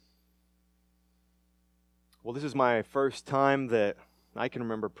Well, this is my first time that I can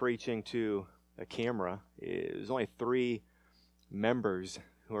remember preaching to a camera. There's only 3 members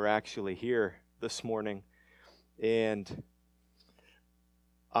who are actually here this morning, and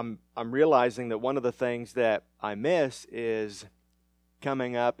I'm realizing that one of the things that I miss is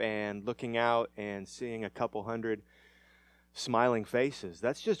coming up and looking out and seeing a couple hundred smiling faces.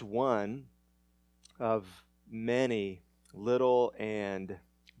 That's just one of many little and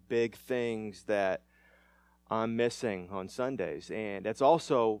big things that I'm missing on Sundays. And it's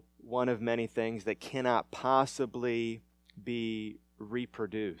also one of many things that cannot possibly be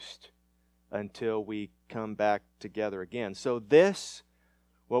reproduced until we come back together again. So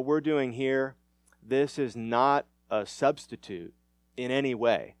what we're doing here, this is not a substitute in any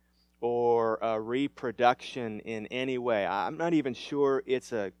way or a reproduction in any way. I'm not even sure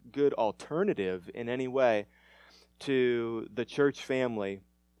it's a good alternative in any way to the church family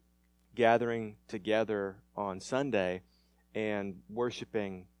gathering together on Sunday and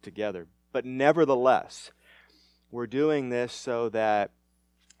worshiping together. But nevertheless, we're doing this so that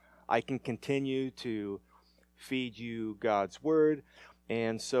I can continue to feed you God's Word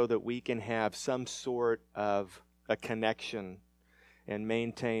and so that we can have some sort of a connection and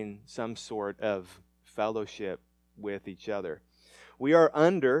maintain some sort of fellowship with each other. We are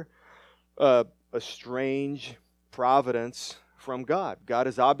under a strange providence from God. God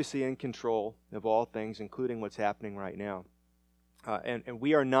is obviously in control of all things, including what's happening right now. And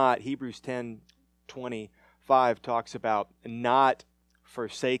we are not, Hebrews 10:25 talks about not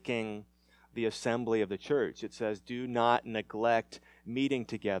forsaking the assembly of the church. It says, do not neglect meeting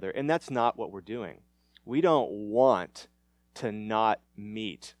together. And that's not what we're doing. We don't want to not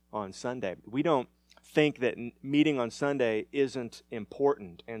meet on Sunday. We don't think that meeting on Sunday isn't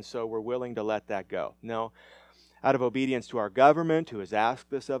important, and so we're willing to let that go. No. Out of obedience to our government, who has asked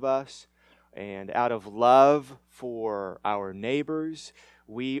this of us, and out of love for our neighbors,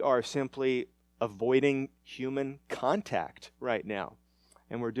 we are simply avoiding human contact right now.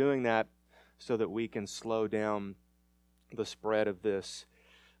 And we're doing that so that we can slow down the spread of this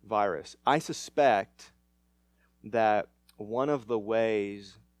virus. I suspect that one of the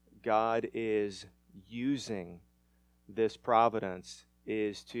ways God is using this providence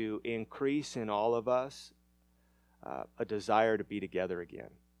is to increase in all of us a desire to be together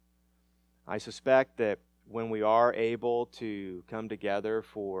again. I suspect that when we are able to come together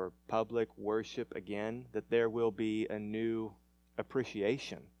for public worship again, that there will be a new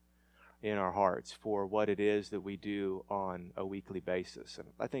appreciation in our hearts for what it is that we do on a weekly basis. And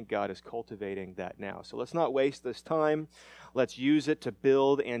I think God is cultivating that now. So let's not waste this time. Let's use it to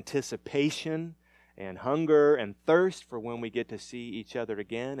build anticipation and hunger and thirst for when we get to see each other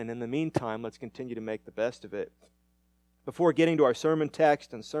again. And in the meantime, let's continue to make the best of it. Before getting to our sermon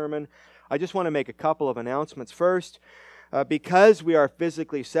text and sermon, I just want to make a couple of announcements. First, because we are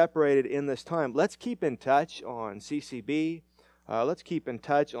physically separated in this time, let's keep in touch on CCB. Let's keep in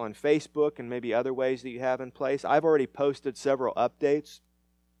touch on Facebook and maybe other ways that you have in place. I've already posted several updates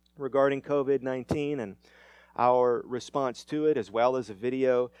regarding COVID-19 and our response to it, as well as a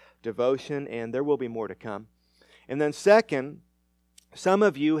video devotion, and there will be more to come. And then second, some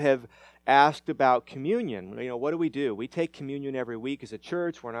of you have asked about communion. What do? We take communion every week as a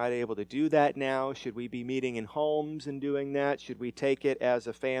church. We're not able to do that now. Should we be meeting in homes and doing that? Should we take it as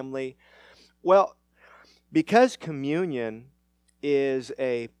a family? Well, because communion is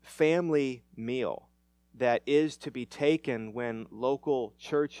a family meal that is to be taken when local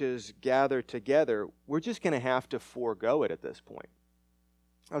churches gather together, we're just going to have to forego it at this point.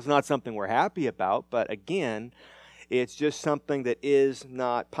 That's not something we're happy about, but again, it's just something that is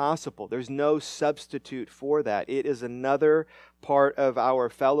not possible. There's no substitute for that. It is another part of our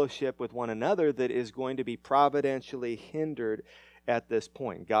fellowship with one another that is going to be providentially hindered at this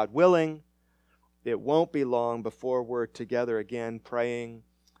point. God willing, it won't be long before we're together again praying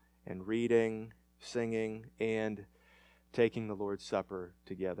and reading, singing, and taking the Lord's Supper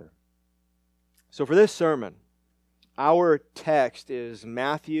together. So for this sermon, our text is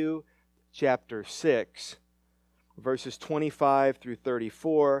Matthew chapter 6, verses 25 through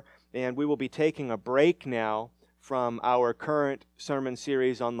 34, and we will be taking a break now from our current sermon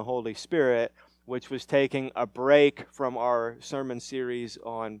series on the Holy Spirit, which was taking a break from our sermon series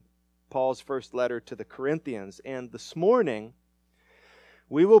on Paul's first letter to the Corinthians. And this morning,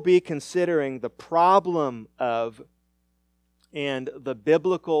 we will be considering the problem of and the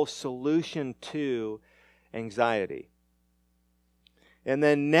biblical solution to anxiety. And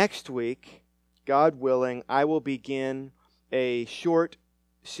then next week, God willing, I will begin a short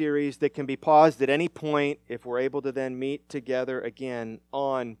series that can be paused at any point if we're able to then meet together again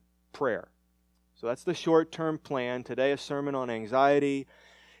on prayer. So that's the short-term plan. Today, a sermon on anxiety,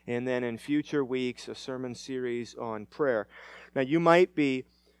 and then in future weeks, a sermon series on prayer. Now, you might be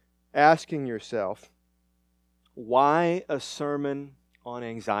asking yourself, why a sermon on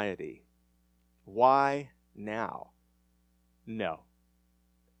anxiety? Why now? No.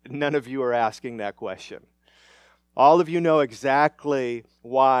 None of you are asking that question. All of you know exactly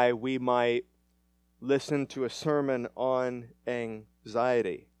why we might listen to a sermon on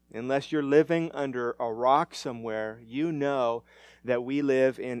anxiety. Unless you're living under a rock somewhere, you know that we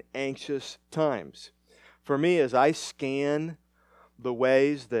live in anxious times. For me, as I scan the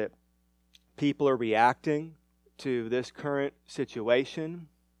ways that people are reacting to this current situation,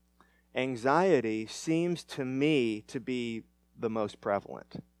 anxiety seems to me to be the most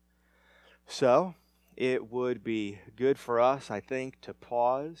prevalent. So, it would be good for us, I think, to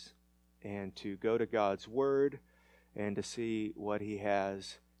pause and to go to God's Word and to see what He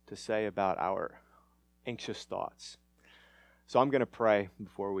has to say about our anxious thoughts. So I'm going to pray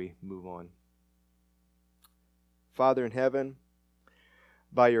before we move on. Father in heaven,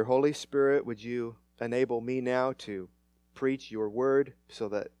 by your Holy Spirit, would you enable me now to preach your word so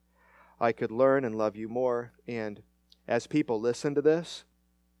that I could learn and love you more. And as people listen to this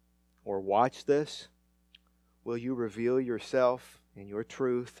or watch this, will you reveal yourself and your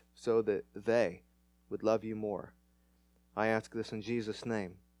truth so that they would love you more? I ask this in Jesus'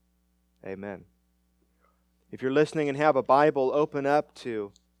 name. Amen. If you're listening and have a Bible, open up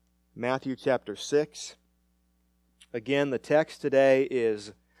to Matthew chapter 6. Again, the text today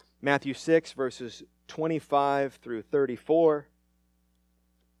is Matthew 6, verses 25 through 34.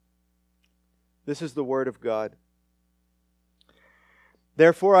 This is the Word of God.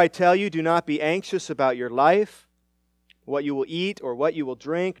 Therefore I tell you, do not be anxious about your life, what you will eat or what you will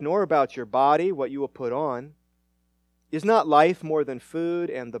drink, nor about your body, what you will put on. Is not life more than food,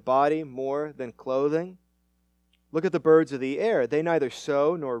 and the body more than clothing? Look at the birds of the air. They neither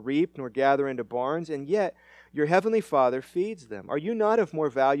sow nor reap nor gather into barns, and yet your heavenly Father feeds them. Are you not of more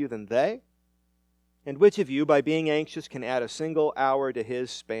value than they? And which of you, by being anxious, can add a single hour to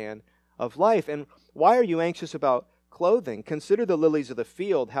his span of life? And why are you anxious about clothing? Consider the lilies of the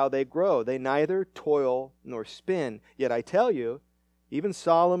field, how they grow. They neither toil nor spin. Yet I tell you, even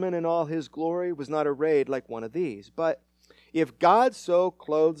Solomon in all his glory was not arrayed like one of these. But if God so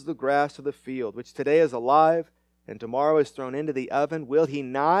clothes the grass of the field, which today is alive and tomorrow is thrown into the oven, will he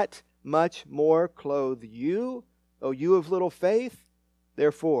not much more clothe you, O you of little faith?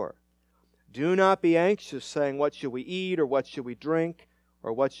 Therefore, do not be anxious, saying, what shall we eat, or what shall we drink,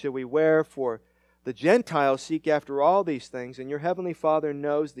 or what shall we wear? For the Gentiles seek after all these things, and your heavenly Father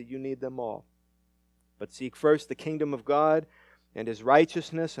knows that you need them all. But seek first the kingdom of God and his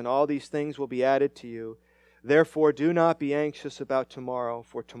righteousness, and all these things will be added to you. Therefore, do not be anxious about tomorrow,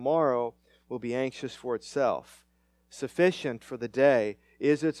 for tomorrow will be anxious for itself. Sufficient for the day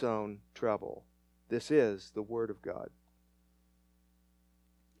is its own trouble. This is the Word of God.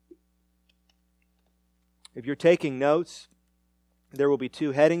 If you're taking notes, there will be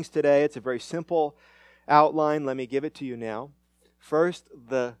two headings today. It's a very simple outline. Let me give it to you now. First,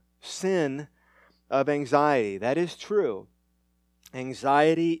 the sin of anxiety. That is true.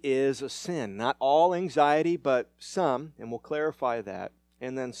 Anxiety is a sin. Not all anxiety, but some, and we'll clarify that.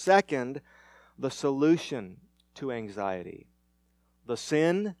 And then second, the solution to anxiety. The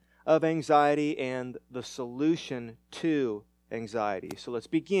sin of anxiety and the solution to anxiety. So let's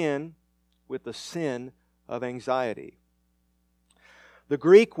begin with the sin of anxiety. The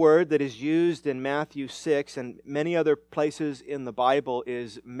Greek word that is used in Matthew 6 and many other places in the Bible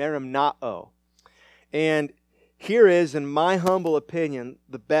is merimnao. And here is, in my humble opinion,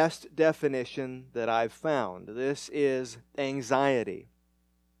 the best definition that I've found. This is anxiety.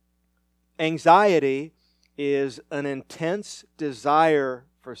 Anxiety is an intense desire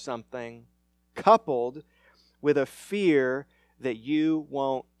for something coupled with a fear that you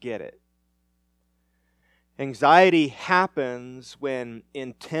won't get it. Anxiety happens when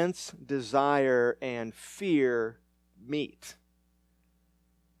intense desire and fear meet.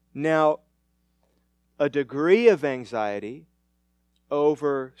 Now, a degree of anxiety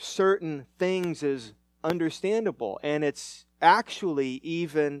over certain things is understandable, and it's actually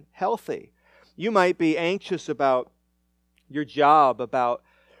even healthy. You might be anxious about your job, about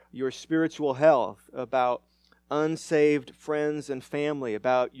your spiritual health, about unsaved friends and family,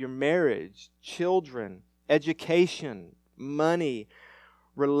 about your marriage, children, education, money,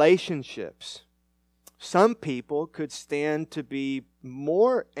 relationships. Some people could stand to be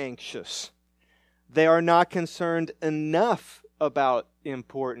more anxious. They are not concerned enough about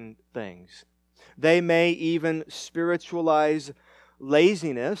important things. They may even spiritualize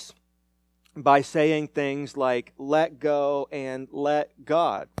laziness by saying things like let go and let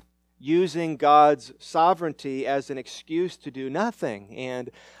God, using God's sovereignty as an excuse to do nothing and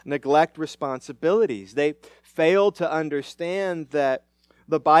neglect responsibilities. They fail to understand that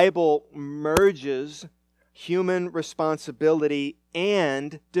the Bible merges human responsibility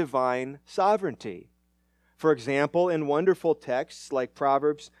and divine sovereignty. For example, in wonderful texts like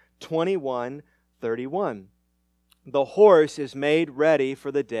Proverbs 21:31, the horse is made ready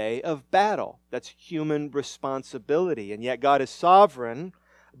for the day of battle. That's human responsibility. And yet God is sovereign,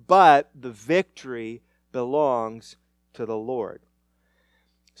 but the victory belongs to the Lord.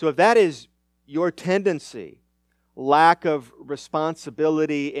 So if that is your tendency, lack of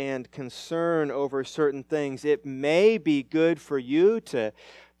responsibility and concern over certain things, it may be good for you to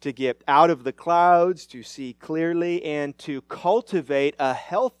get out of the clouds, to see clearly, and to cultivate a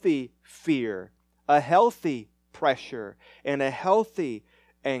healthy fear, a healthy pressure, and a healthy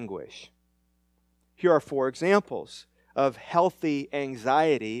anguish. Here are 4 examples of healthy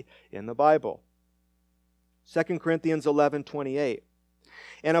anxiety in the Bible. 2 Corinthians 11:28.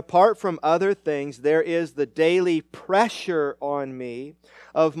 And apart from other things, there is the daily pressure on me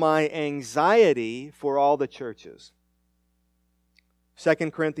of my anxiety for all the churches.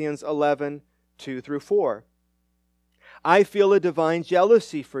 2 Corinthians 11:2-4. I feel a divine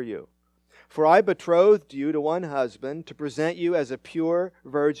jealousy for you, for I betrothed you to one husband to present you as a pure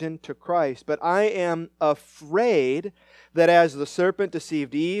virgin to Christ. But I am afraid that as the serpent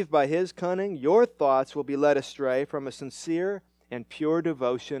deceived Eve by his cunning, your thoughts will be led astray from a sincere and pure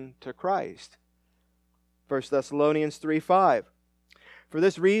devotion to Christ. 1 Thessalonians 3:5. For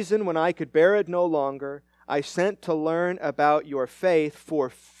this reason, when I could bear it no longer, I sent to learn about your faith for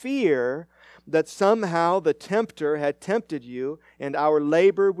fear that somehow the tempter had tempted you and our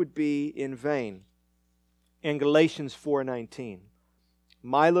labor would be in vain. In Galatians 4:19,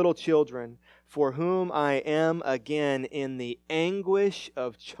 my little children, for whom I am again in the anguish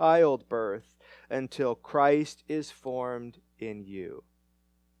of childbirth until Christ is formed in you.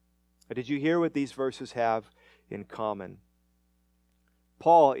 Did you hear what these verses have in common?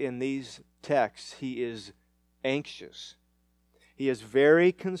 Paul, in these texts, he is anxious. He is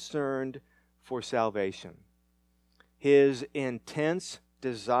very concerned for salvation. His intense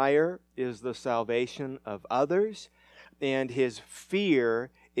desire is the salvation of others, and his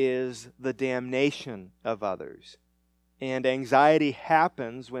fear is the damnation of others. And anxiety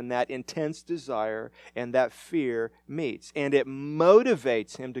happens when that intense desire and that fear meets. And it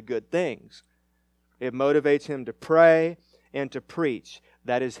motivates him to good things. It motivates him to pray and to preach.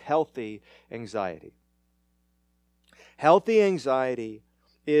 That is healthy anxiety. Healthy anxiety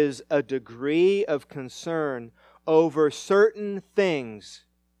is a degree of concern over certain things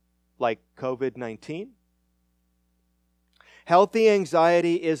like COVID-19. Healthy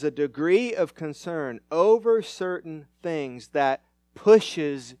anxiety is a degree of concern over certain things that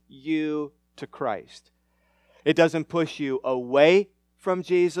pushes you to Christ. It doesn't push you away from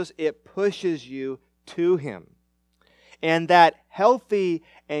Jesus, it pushes you to Him. And that healthy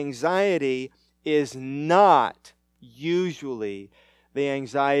anxiety is not usually the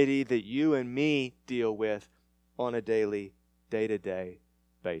anxiety that you and me deal with on a daily, day-to-day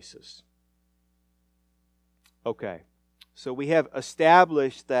basis. Okay, so we have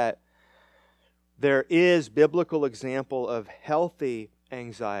established that there is biblical example of healthy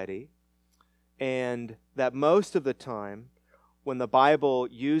anxiety, and that most of the time when the Bible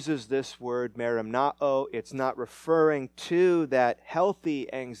uses this word merimnao, it's not referring to that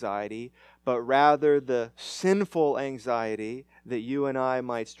healthy anxiety, but rather the sinful anxiety that you and I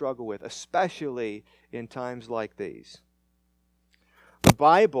might struggle with, especially in times like these. The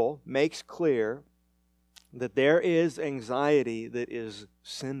Bible makes clear that there is anxiety that is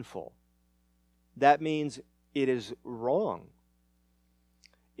sinful. That means it is wrong.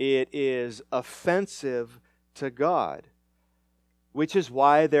 It is offensive to God, which is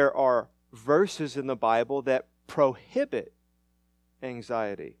why there are verses in the Bible that prohibit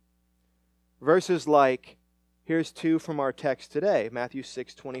anxiety. Verses like, here's two from our text today, Matthew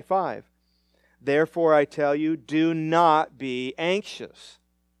 6:25. Therefore I tell you, do not be anxious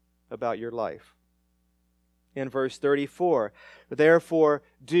about your life. In verse 34, therefore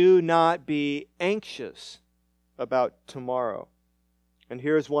do not be anxious about tomorrow. And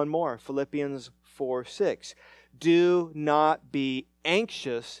here's one more, Philippians 4:6. Do not be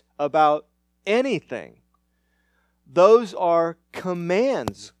anxious about anything. Those are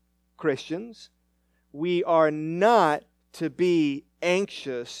commands, Christians. We are not to be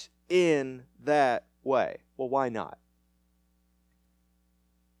anxious in that way. Well, why not?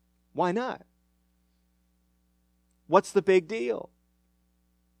 Why not? What's the big deal?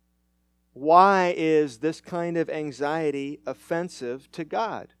 Why is this kind of anxiety offensive to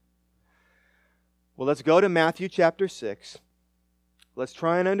God? Well, let's go to Matthew chapter 6. Let's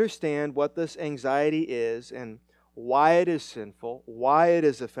try and understand what this anxiety is and why it is sinful, why it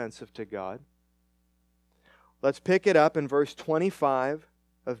is offensive to God. Let's pick it up in verse 25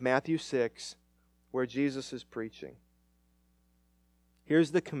 of Matthew 6, where Jesus is preaching.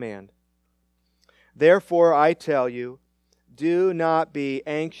 Here's the command. Therefore, I tell you, do not be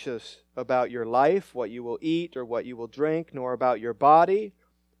anxious about your life, what you will eat or what you will drink, nor about your body,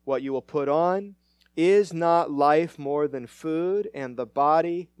 what you will put on. Is not life more than food, and the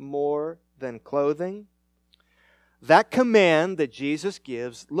body more than clothing? That command that Jesus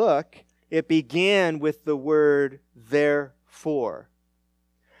gives, look, it began with the word therefore.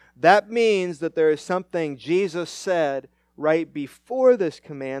 That means that there is something Jesus said right before this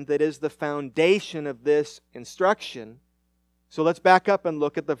command that is the foundation of this instruction. So let's back up and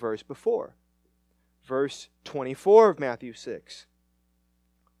look at the verse before. Verse 24 of Matthew 6.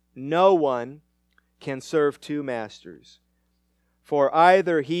 No one can serve two masters. For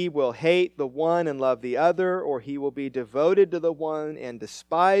either he will hate the one and love the other, or he will be devoted to the one and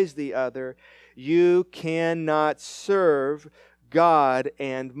despise the other. You cannot serve God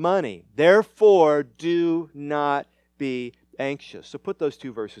and money. Therefore, do not be anxious. So put those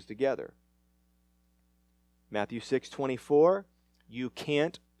two verses together. Matthew 6:24, you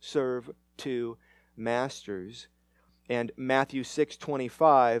can't serve two masters. And Matthew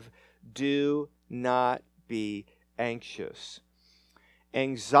 6:25, do not be anxious.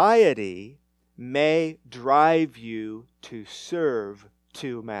 Anxiety may drive you to serve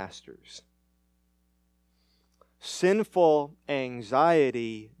two masters. Sinful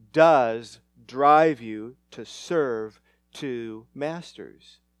anxiety does drive you to serve two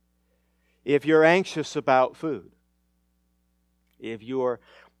masters. If you're anxious about food, if you're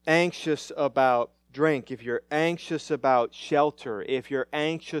anxious about drink, if you're anxious about shelter, if you're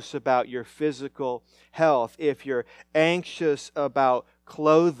anxious about your physical health, if you're anxious about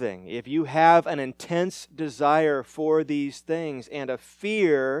clothing, if you have an intense desire for these things and a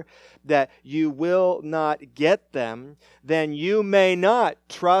fear that you will not get them, then you may not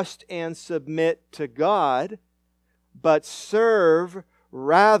trust and submit to God, but serve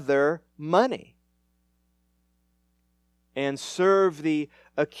rather money and serve the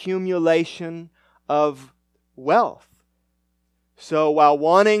accumulation of wealth. So while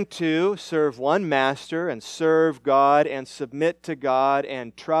wanting to serve one master and serve God and submit to God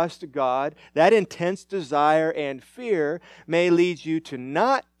and trust God, that intense desire and fear may lead you to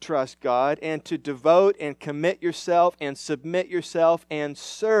not trust God and to devote and commit yourself and submit yourself and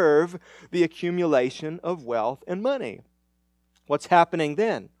serve the accumulation of wealth and money. What's happening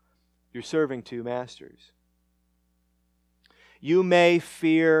then? You're serving two masters. You may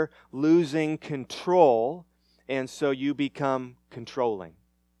fear losing control, and so you become controlling.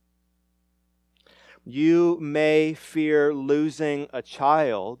 You may fear losing a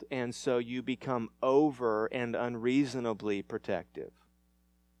child, and so you become over and unreasonably protective.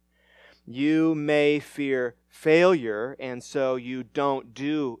 You may fear failure, and so you don't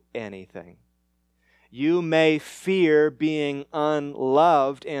do anything. You may fear being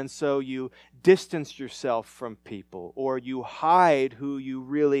unloved, and so you distance yourself from people, or you hide who you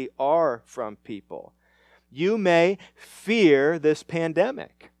really are from people. You may fear this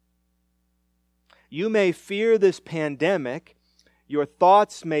pandemic. You may fear this pandemic. Your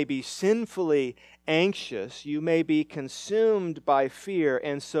thoughts may be sinfully anxious. You may be consumed by fear,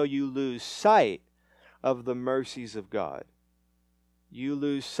 and so you lose sight of the mercies of God. You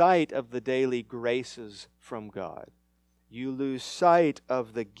lose sight of the daily graces from God. You lose sight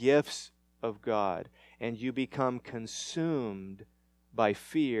of the gifts of God, and you become consumed by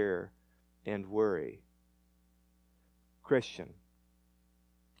fear and worry. Christian,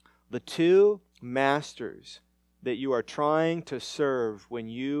 the two masters that you are trying to serve when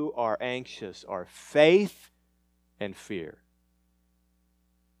you are anxious are faith and fear.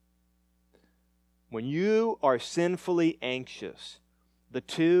 When you are sinfully anxious, the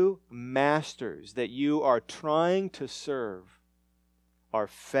two masters that you are trying to serve are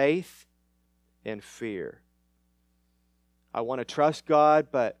faith and fear. I want to trust God,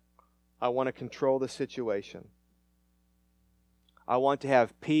 but I want to control the situation. I want to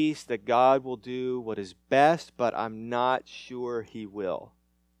have peace that God will do what is best, but I'm not sure He will.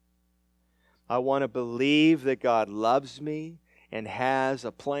 I want to believe that God loves me and has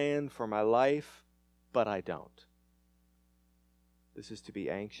a plan for my life, but I don't. This is to be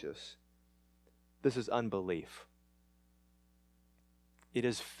anxious. This is unbelief. It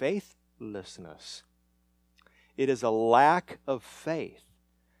is faithlessness. It is a lack of faith.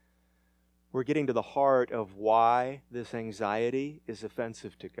 we're getting to the heart of why this anxiety is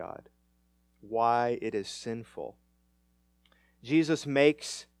offensive to God, why it is sinful. Jesus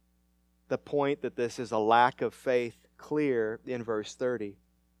makes the point that this is a lack of faith clear in verse 30.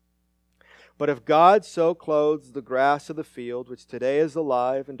 But if God so clothes the grass of the field, which today is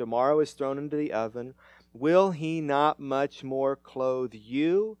alive and tomorrow is thrown into the oven, will He not much more clothe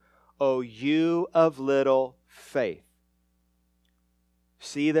you, O you of little faith?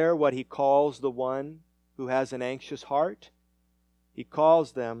 See there what He calls the one who has an anxious heart? He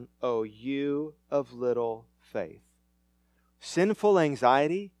calls them, O you of little faith. Sinful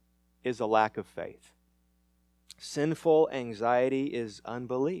anxiety is a lack of faith. Sinful anxiety is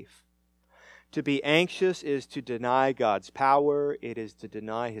unbelief. To be anxious is to deny God's power. It is to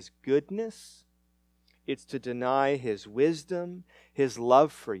deny His goodness. It's to deny His wisdom, His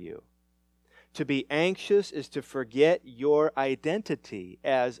love for you. To be anxious is to forget your identity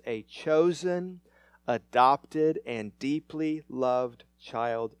as a chosen, adopted, and deeply loved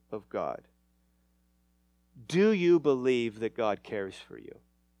child of God. Do you believe that God cares for you?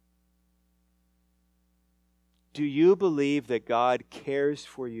 Do you believe that God cares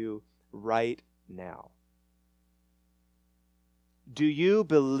for you right now? Do you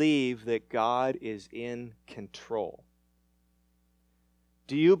believe that God is in control?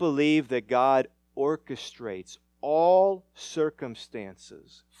 Do you believe that God orchestrates all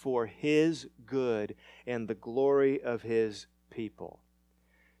circumstances for His good and the glory of His people?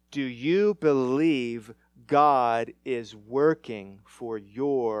 Do you believe God is working for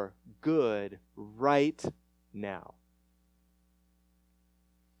your good right now?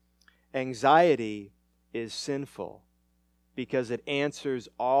 Anxiety is sinful because it answers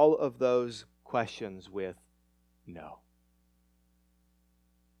all of those questions with no.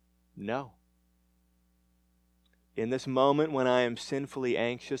 No. In this moment when I am sinfully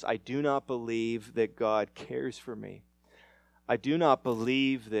anxious, I do not believe that God cares for me. I do not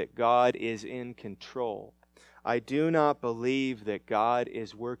believe that God is in control. I do not believe that God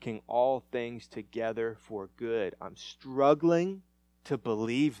is working all things together for good. I'm struggling to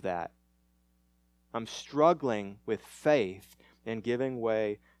believe that. I'm struggling with faith and giving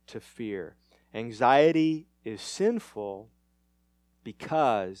way to fear. Anxiety is sinful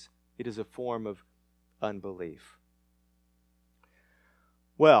because it is a form of unbelief.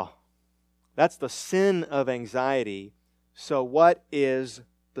 Well, that's the sin of anxiety. So what is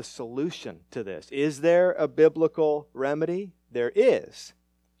the solution to this? Is there a biblical remedy? There is.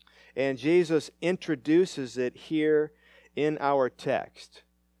 And Jesus introduces it here in our text.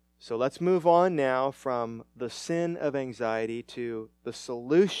 So let's move on now from the sin of anxiety to the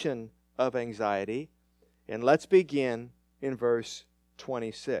solution of anxiety. And let's begin in verse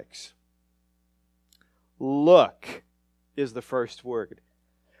 26. Look is the first word.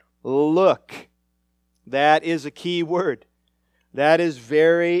 Look. That is a key word. That is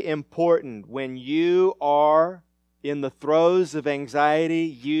very important. When you are in the throes of anxiety,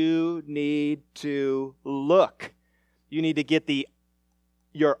 you need to look. You need to get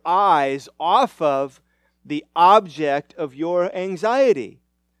your eyes off of the object of your anxiety.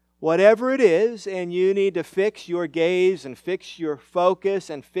 Whatever it is, and you need to fix your gaze and fix your focus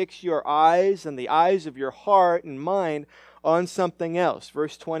and fix your eyes and the eyes of your heart and mind on something else.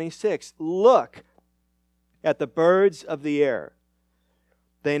 Verse 26, look at the birds of the air.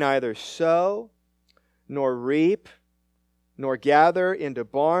 They neither sow, nor reap, nor gather into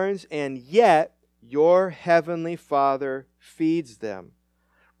barns, and yet your heavenly Father feeds them.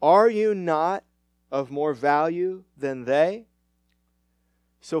 Are you not of more value than they?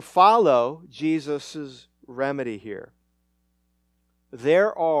 So follow Jesus' remedy here.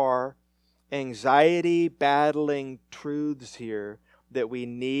 There are anxiety-battling truths here that we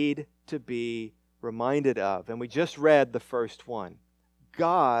need to be reminded of. And we just read the first one.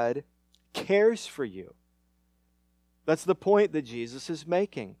 God cares for you. That's the point that Jesus is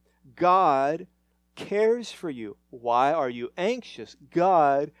making. God cares for you. Why are you anxious?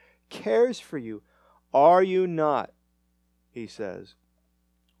 God cares for you. Are you not, he says,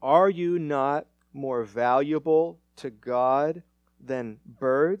 are you not more valuable to God than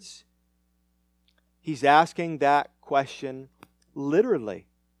birds? He's asking that question literally.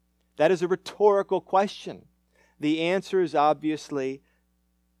 That is a rhetorical question. The answer is obviously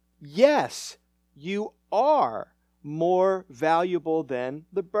yes, you are more valuable than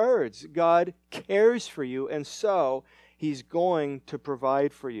the birds. God cares for you, and so He's going to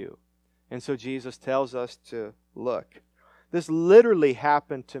provide for you. And so Jesus tells us to look. This literally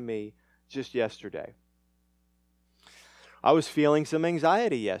happened to me just yesterday. I was feeling some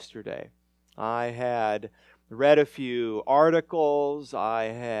anxiety yesterday. I had read a few articles, I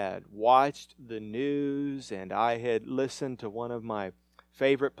had watched the news, and I had listened to one of my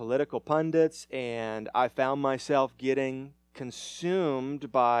favorite political pundits, and I found myself getting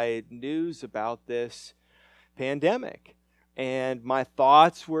consumed by news about this pandemic. And my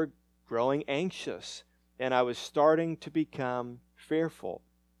thoughts were growing anxious, and I was starting to become fearful.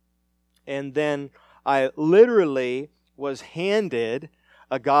 And then I literally was handed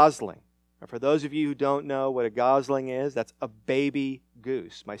a gosling. For those of you who don't know what a gosling is, that's a baby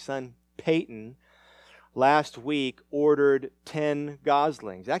goose. My son Peyton last week ordered 10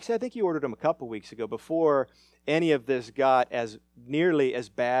 goslings. Actually, I think he ordered them a couple weeks ago before any of this got as nearly as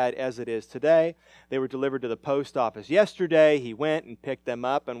bad as it is today. They were delivered to the post office yesterday. He went and picked them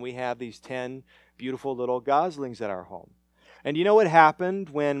up, and we have these 10 beautiful little goslings at our home. And you know what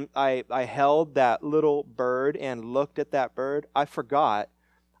happened when I held that little bird and looked at that bird? I forgot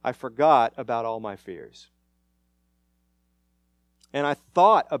about all my fears. And I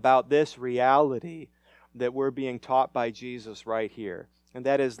thought about this reality that we're being taught by Jesus right here. And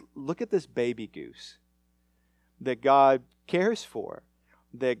that is, look at this baby goose that God cares for,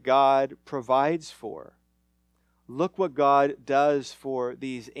 that God provides for. Look what God does for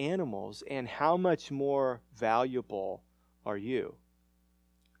these animals, and how much more valuable are you?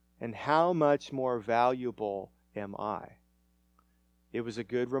 And how much more valuable am I? It was a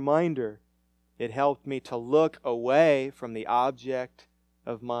good reminder. It helped me to look away from the object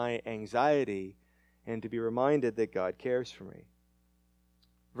of my anxiety and to be reminded that God cares for me.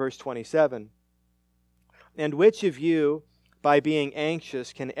 Verse 27, and which of you, by being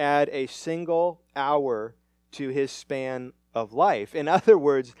anxious, can add a single hour to his span of life? In other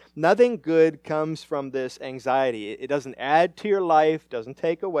words, nothing good comes from this anxiety. It doesn't add to your life, doesn't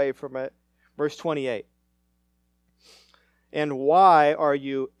take away from it. Verse 28. And why are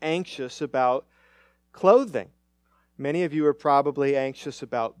you anxious about clothing? Many of you are probably anxious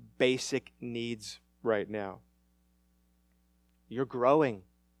about basic needs right now. You're growing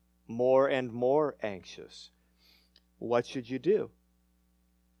more and more anxious. What should you do?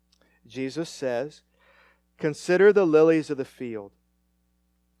 Jesus says, consider the lilies of the field,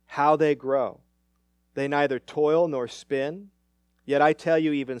 how they grow. They neither toil nor spin. Yet I tell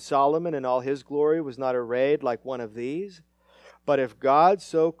you, even Solomon in all his glory was not arrayed like one of these. But if God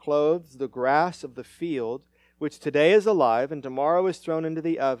so clothes the grass of the field, which today is alive and tomorrow is thrown into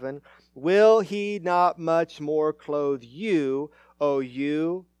the oven, will he not much more clothe you, O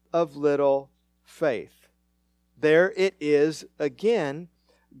you of little faith? There it is again.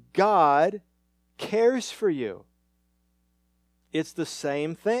 God cares for you. It's the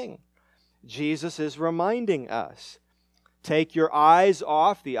same thing. Jesus is reminding us. Take your eyes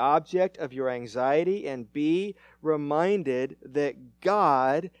off the object of your anxiety and be reminded that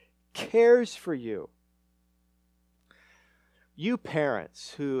God cares for you. You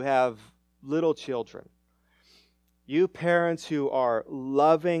parents who have little children, you parents who are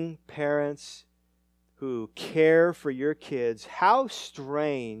loving parents who care for your kids, how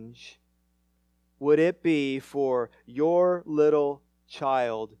strange would it be for your little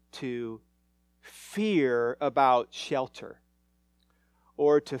child to fear about shelter,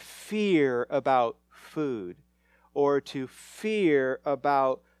 or to fear about food, or to fear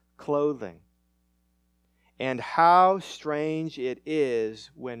about clothing? And how strange it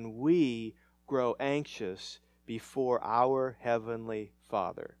is when we grow anxious before our Heavenly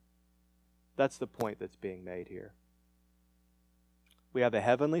Father. That's the point that's being made here. We have a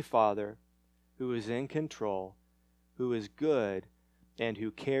Heavenly Father who is in control, who is good, and who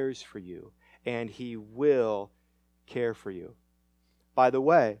cares for you. And He will care for you. By the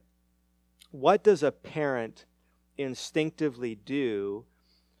way, what does a parent instinctively do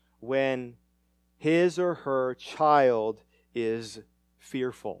when his or her child is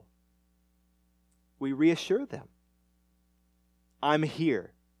fearful? We reassure them. I'm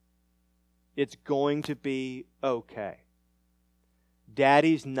here. It's going to be okay.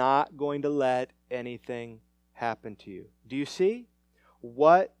 Daddy's not going to let anything happen to you. Do you see?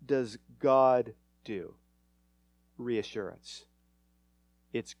 What does God do? Reassurance.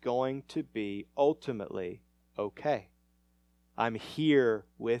 It's going to be ultimately okay. I'm here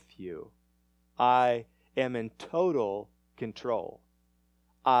with you. I am in total control.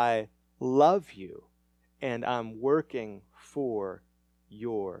 I love you, and I'm working for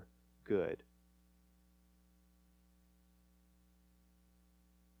your good.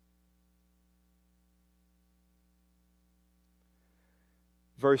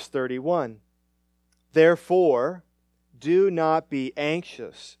 Verse 31, therefore, do not be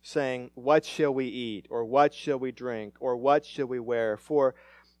anxious, saying, what shall we eat, or what shall we drink, or what shall we wear? For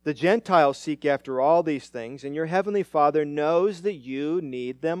The Gentiles seek after all these things, and your heavenly Father knows that you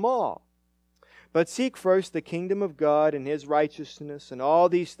need them all. But seek first the kingdom of God and His righteousness, and all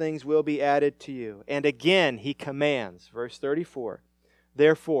these things will be added to you. And again He commands, verse 34,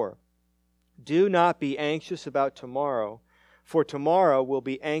 therefore, do not be anxious about tomorrow, for tomorrow will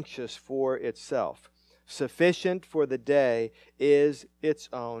be anxious for itself. Sufficient for the day is its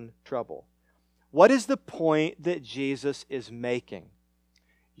own trouble. What is the point that Jesus is making?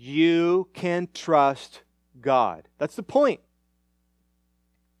 You can trust God. That's the point.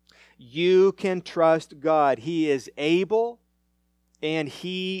 You can trust God. He is able and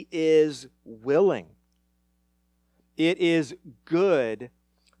He is willing. It is good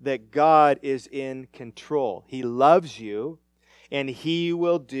that God is in control. He loves you and He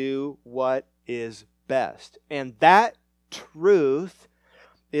will do what is best. And that truth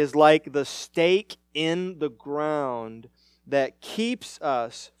is like the stake in the ground that keeps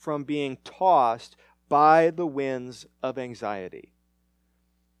us from being tossed by the winds of anxiety.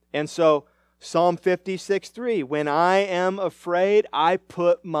 And so, Psalm 56:3, when I am afraid, I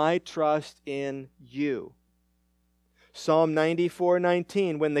put my trust in you. Psalm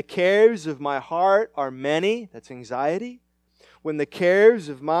 94:19, when the cares of my heart are many, that's anxiety. When the cares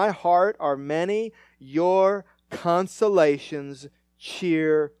of my heart are many, your consolations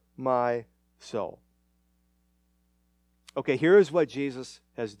cheer my soul. Okay, here is what Jesus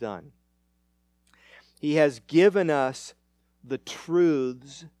has done. He has given us the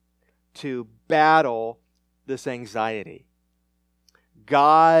truths to battle this anxiety.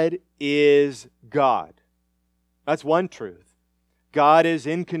 God is God. That's one truth. God is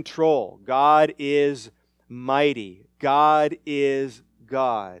in control. God is mighty. God is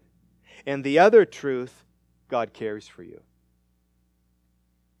God. And the other truth, God cares for you.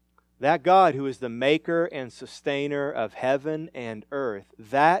 That God who is the maker and sustainer of heaven and earth,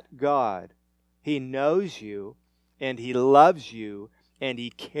 that God, He knows you and He loves you and He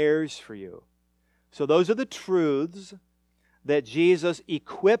cares for you. So those are the truths that Jesus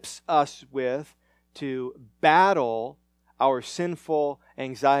equips us with to battle our sinful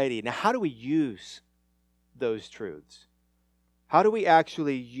anxiety. Now, how do we use those truths? How do we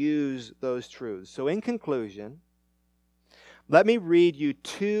actually use those truths? So in conclusion, let me read you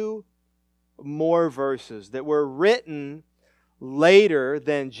two more verses that were written later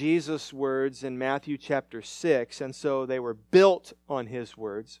than Jesus' words in Matthew chapter 6, and so they were built on His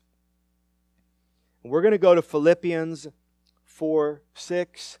words. We're going to go to Philippians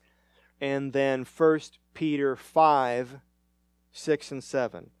 4:6 and then 1 Peter 5:6 and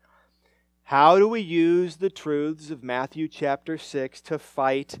 7. How do we use the truths of Matthew chapter 6 to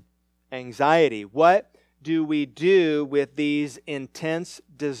fight anxiety? What do we do with these intense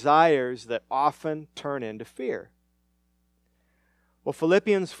desires that often turn into fear? Well,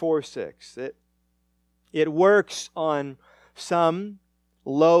 Philippians 4:6, it works on some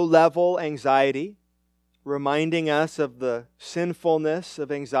low-level anxiety, reminding us of the sinfulness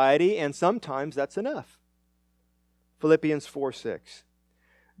of anxiety, and sometimes that's enough. Philippians 4:6,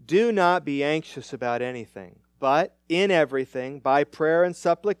 do not be anxious about anything, but in everything, by prayer and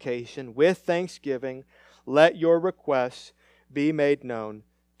supplication, with thanksgiving, let your requests be made known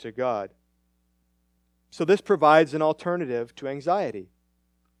to God. So this provides an alternative to anxiety.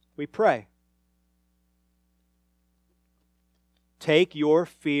 We pray. Take your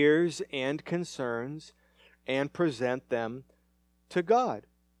fears and concerns and present them to God.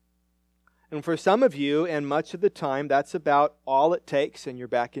 And for some of you, and much of the time, that's about all it takes and you're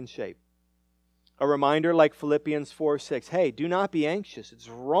back in shape. A reminder like Philippians 4:6, hey, do not be anxious. It's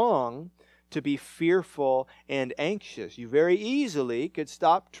wrong to be fearful and anxious. You very easily could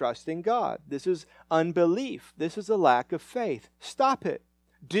stop trusting God. This is unbelief. This is a lack of faith. Stop it.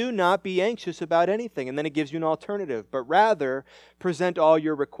 Do not be anxious about anything. And then it gives you an alternative, but rather present all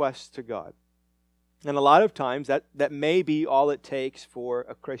your requests to God. And a lot of times that may be all it takes for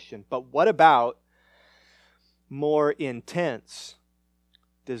a Christian. But what about more intense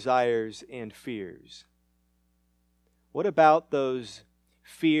desires and fears? What about those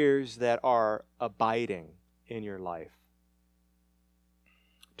fears that are abiding in your life?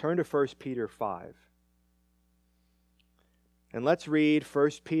 Turn to 1 Peter 5. And let's read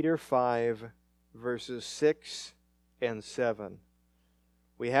 1 Peter 5, verses 6 and 7.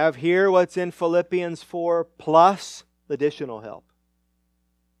 We have here what's in Philippians 4 plus additional help.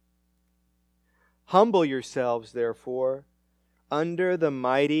 Humble yourselves, therefore, under the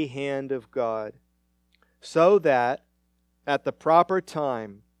mighty hand of God, so that at the proper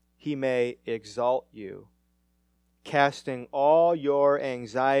time He may exalt you, casting all your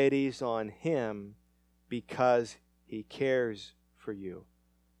anxieties on Him because He cares for you.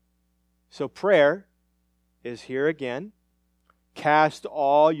 So prayer is here again. Cast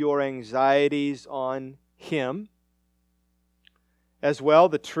all your anxieties on Him. As well,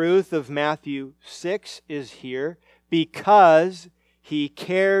 the truth of Matthew 6 is here because He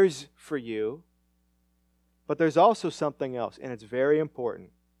cares for you. But there's also something else, and it's very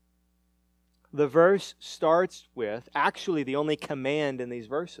important. The verse starts with, actually the only command in these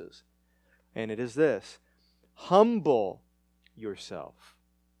verses, and it is this: humble yourself.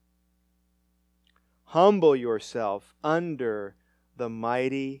 Humble yourself under the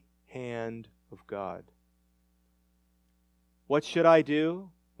mighty hand of God. What should I do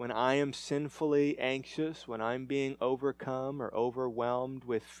when I am sinfully anxious, when I'm being overcome or overwhelmed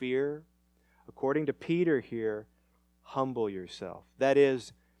with fear? According to Peter here, humble yourself. That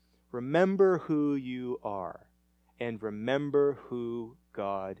is, remember who you are and remember who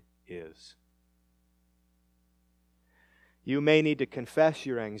God is. You may need to confess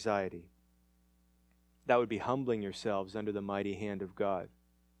your anxiety. That would be humbling yourselves under the mighty hand of God.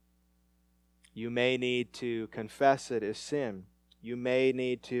 You may need to confess it as sin. You may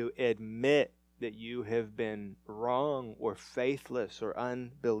need to admit that you have been wrong or faithless or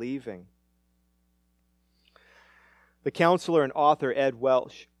unbelieving. The counselor and author Ed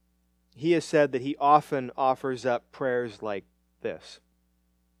Welch, he has said that he often offers up prayers like this: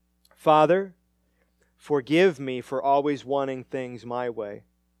 Father, forgive me for always wanting things my way.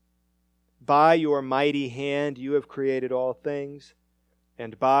 By your mighty hand you have created all things,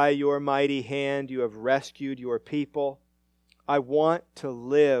 and by your mighty hand you have rescued your people. I want to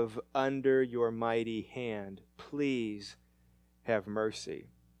live under your mighty hand. Please have mercy.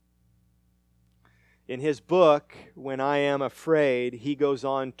 In his book, When I Am Afraid, he goes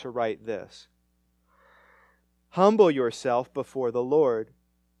on to write this: humble yourself before the Lord.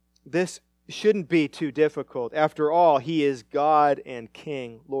 This shouldn't be too difficult. After all, He is God and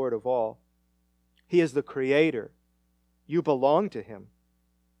King, Lord of all. He is the Creator. You belong to Him.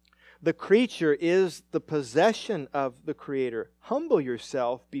 The creature is the possession of the Creator. Humble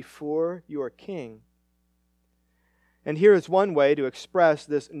yourself before your King. And here is one way to express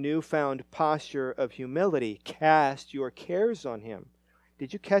this newfound posture of humility: cast your cares on Him.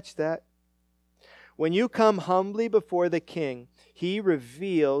 Did you catch that? When you come humbly before the King, He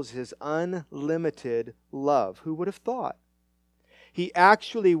reveals His unlimited love. Who would have thought? He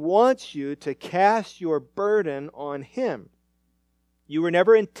actually wants you to cast your burden on Him. You were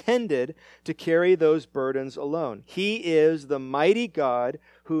never intended to carry those burdens alone. He is the mighty God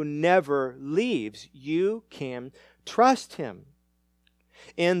who never leaves. You can trust Him.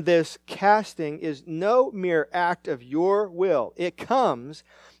 And this casting is no mere act of your will. It comes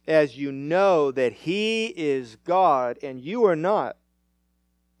as you know that He is God and you are not.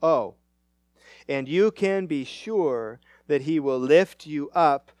 Oh, and you can be sure that He will lift you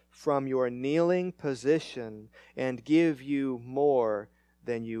up from your kneeling position and give you more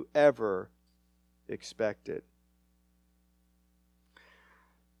than you ever expected.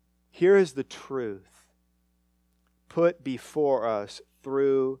 Here is the truth put before us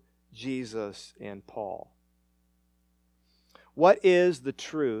through Jesus and Paul. What is the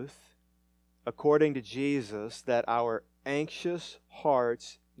truth, according to Jesus, that our anxious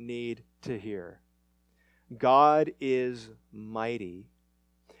hearts need to hear? God is mighty,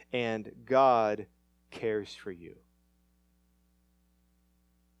 and God cares for you.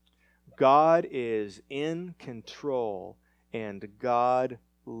 God is in control, and God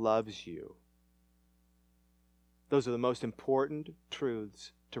loves you. Those are the most important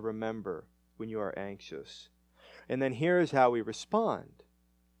truths to remember when you are anxious. And then here's how we respond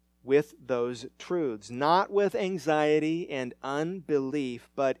with those truths. Not with anxiety and unbelief,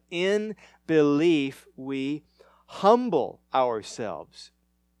 but in belief we humble ourselves.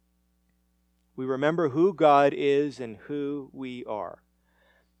 We remember who God is and who we are.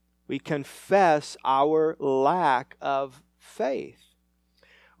 We confess our lack of faith.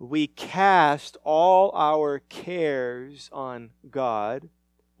 We cast all our cares on God,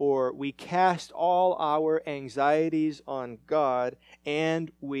 or we cast all our anxieties on God,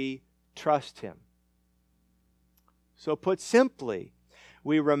 and we trust Him. So put simply,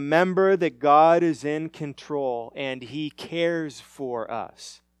 we remember that God is in control and He cares for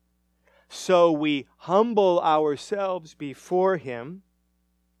us. So we humble ourselves before Him.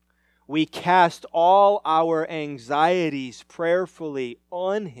 We cast all our anxieties prayerfully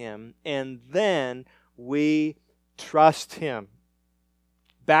on Him, and then we trust Him.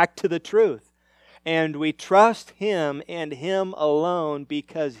 Back to the truth. And we trust Him and Him alone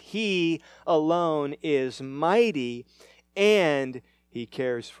because He alone is mighty and He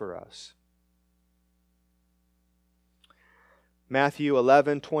cares for us. Matthew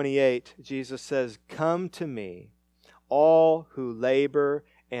 11:28, Jesus says, "Come to me, all who labor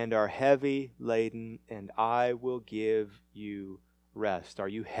and are heavy laden, and I will give you rest." Are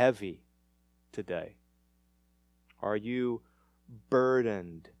you heavy today? Are you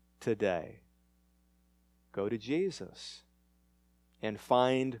burdened today? Go to Jesus and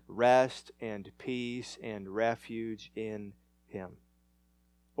find rest and peace and refuge in Him.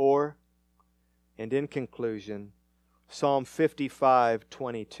 Or, and in conclusion, Psalm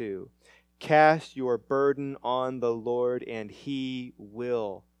 55:22, "Cast your burden on the Lord, and He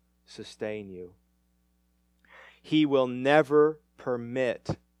will sustain you. He will never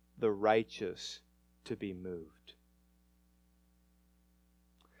permit the righteous to be moved."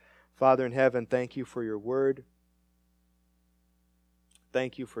 Father in heaven, thank you for your word.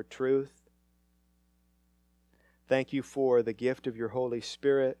 Thank you for truth. Thank you for the gift of your Holy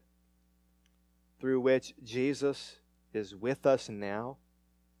Spirit, through which Jesus is with us now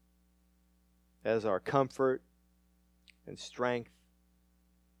as our comfort and strength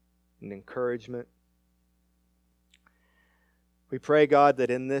and encouragement. We pray, God,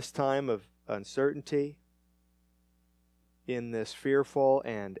 that in this time of uncertainty, in this fearful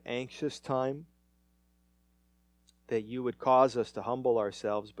and anxious time, that you would cause us to humble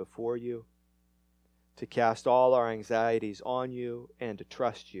ourselves before you, to cast all our anxieties on you, and to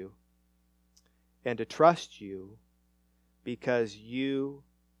trust you. And to trust you because you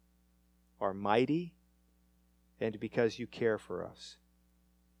are mighty and because you care for us.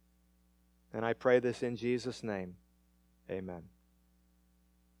 And I pray this in Jesus' name. Amen.